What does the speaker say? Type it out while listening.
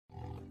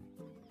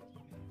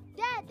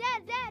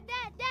Dad!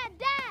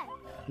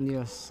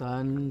 Your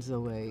son's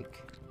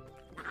awake.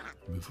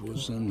 Before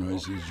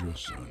sunrise is your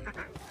son.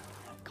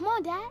 Come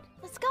on, Dad.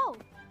 Let's go.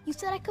 You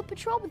said I could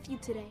patrol with you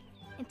today.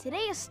 And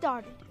today has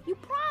started. You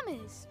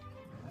promised.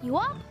 You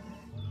up?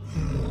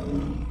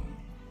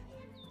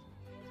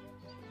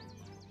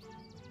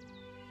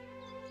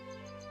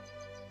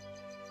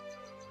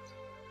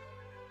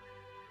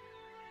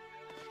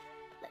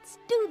 Let's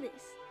do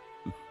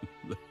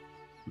this.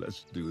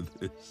 Let's do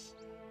this.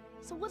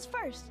 So what's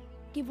first?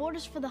 Give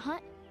orders for the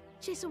hunt?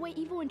 Chase away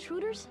evil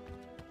intruders?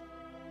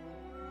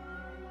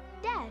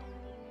 Dad,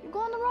 you're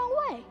going the wrong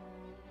way.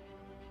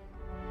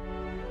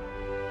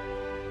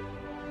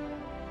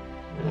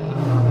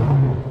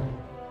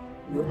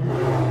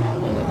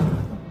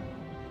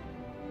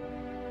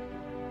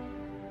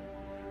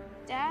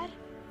 Dad,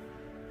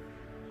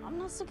 I'm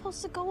not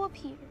supposed to go up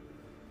here.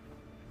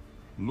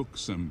 Look,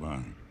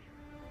 Simba.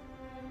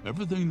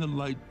 Everything the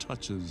light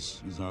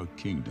touches is our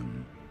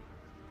kingdom.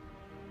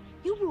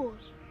 You rule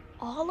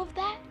all of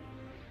that?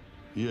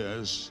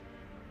 Yes,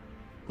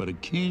 but a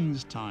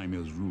king's time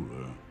as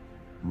ruler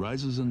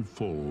rises and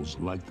falls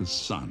like the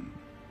sun.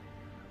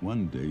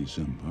 One day,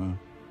 Simba,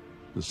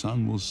 the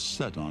sun will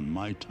set on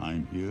my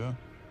time here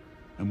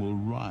and will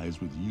rise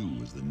with you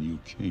as the new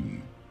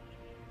king.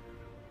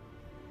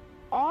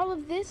 All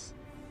of this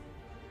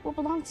will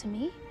belong to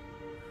me?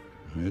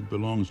 It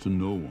belongs to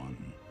no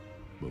one,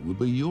 but will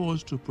be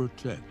yours to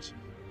protect.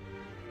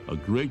 A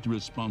great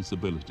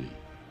responsibility.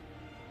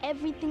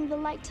 Everything the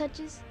light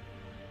touches?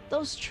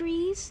 Those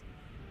trees?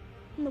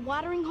 In the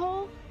watering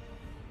hole?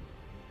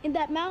 In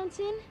that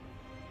mountain?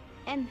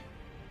 And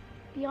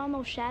beyond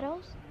those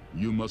shadows?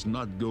 You must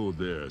not go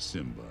there,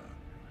 Simba.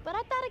 But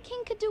I thought a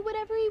king could do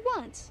whatever he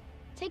wants.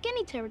 Take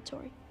any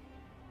territory.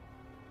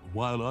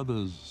 While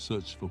others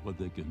search for what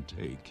they can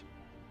take,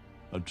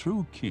 a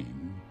true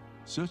king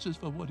searches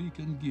for what he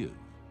can give.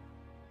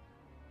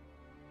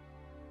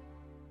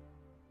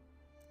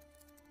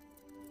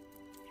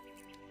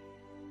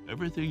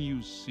 Everything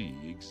you see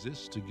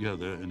exists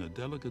together in a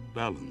delicate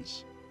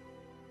balance.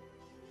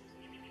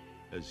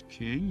 As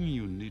king,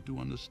 you need to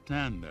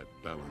understand that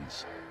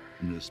balance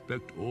and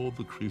respect all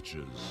the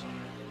creatures,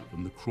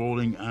 from the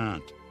crawling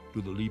ant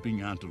to the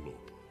leaping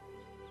antelope.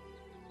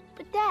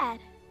 But Dad,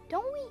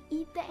 don't we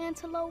eat the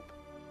antelope?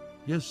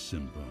 Yes,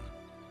 Simba,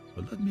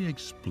 but let me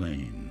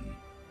explain.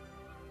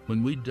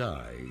 When we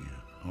die,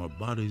 our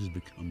bodies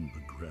become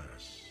the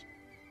grass,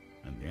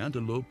 and the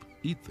antelope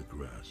eat the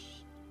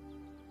grass.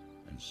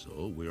 And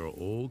so we are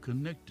all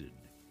connected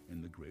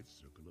in the great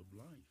circle of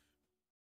life.